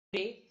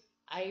Today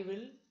I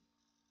will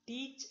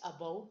teach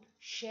about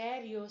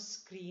share your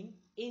screen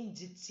in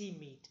Jitsi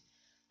Meet.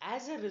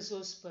 As a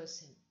resource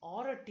person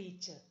or a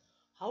teacher,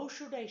 how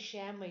should I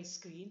share my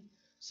screen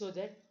so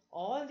that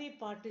all the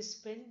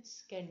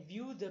participants can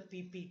view the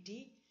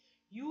PPT?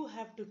 You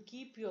have to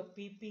keep your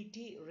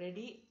PPT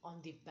ready on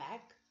the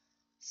back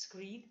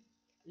screen.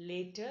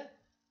 Later,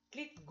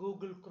 click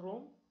Google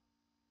Chrome,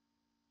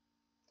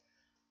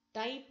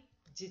 type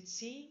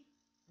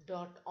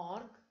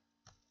jitsi.org.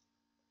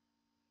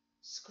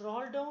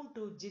 Scroll down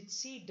to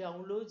Jitsi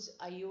downloads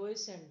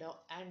iOS and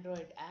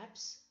Android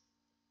apps.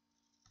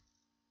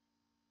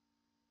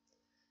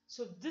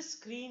 So this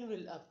screen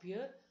will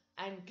appear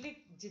and click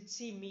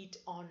Jitsi Meet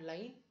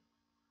Online.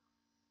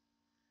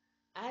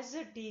 As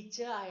a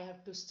teacher, I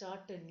have to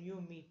start a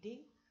new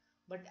meeting,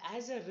 but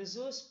as a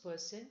resource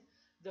person,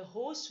 the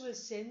host will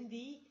send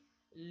the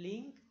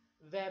link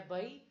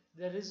whereby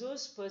the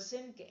resource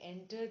person can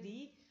enter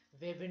the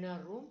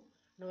webinar room.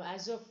 Now,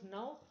 as of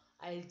now,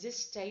 I'll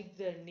just type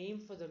the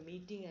name for the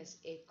meeting as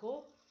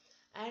Echo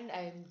and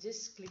I'm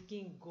just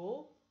clicking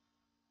go.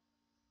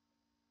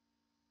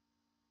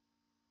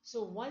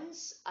 So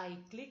once I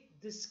click,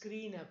 the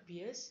screen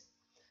appears.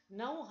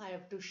 Now I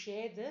have to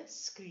share the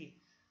screen.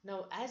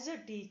 Now as a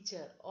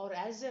teacher or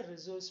as a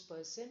resource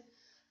person,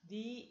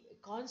 the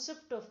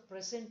concept of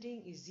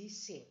presenting is the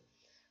same.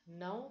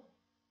 Now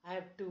I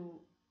have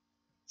to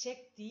check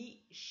the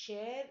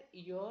share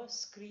your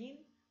screen.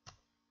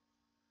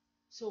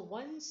 So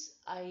once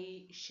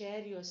I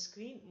share your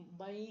screen,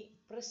 my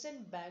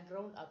present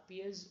background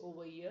appears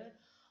over here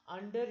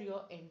under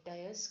your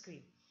entire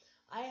screen.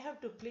 I have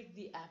to click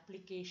the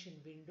application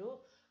window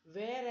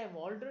where I've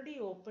already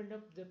opened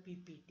up the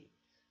PPT.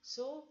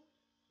 So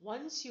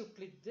once you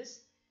click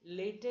this,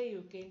 later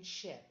you can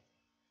share.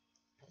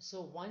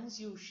 So once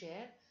you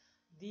share,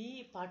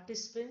 the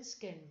participants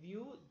can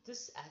view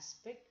this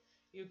aspect.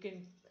 You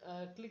can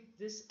click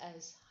this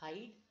as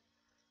hide,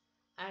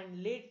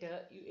 and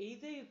later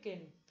you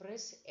can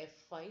press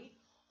F5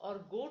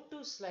 or go to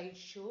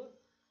slideshow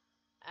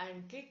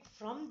and click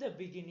from the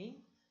beginning,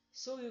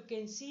 so you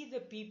can see the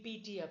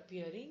PPT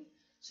appearing.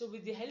 So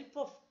with the help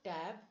of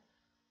tab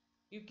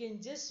you can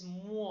just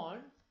move on.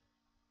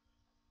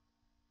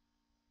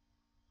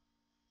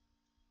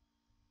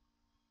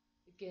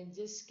 You can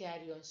just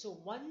carry on. So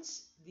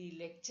once the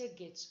lecture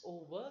gets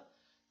over,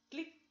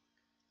 click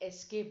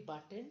escape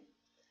button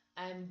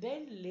and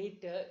then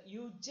later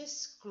you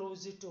just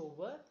close it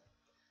over.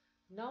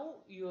 Now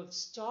you have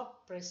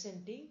stopped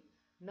presenting.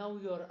 Now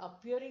you are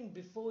appearing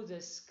before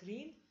the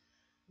screen.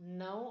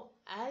 Now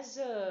as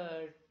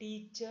a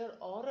teacher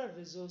or a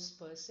resource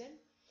person,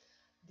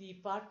 the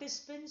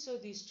participants or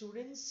the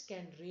students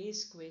can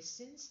raise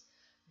questions.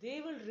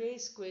 They will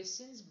raise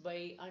questions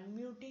by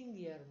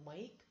unmuting their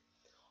mic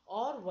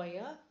or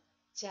via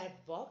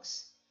chat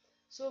box.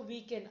 So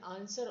we can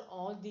answer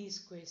all these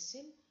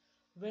questions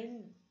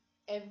when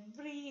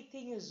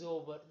everything is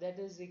over. That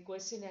is, the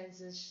question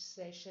answer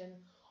session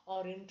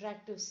or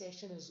interactive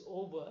session is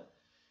over.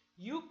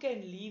 You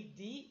can leave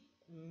the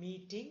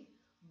meeting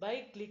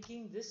by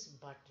clicking this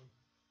button.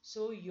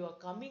 So you are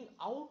coming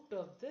out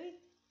of the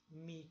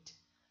meet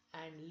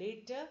and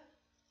later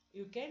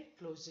you can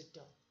close it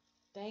down.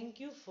 Thank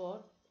you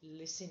for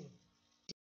listening.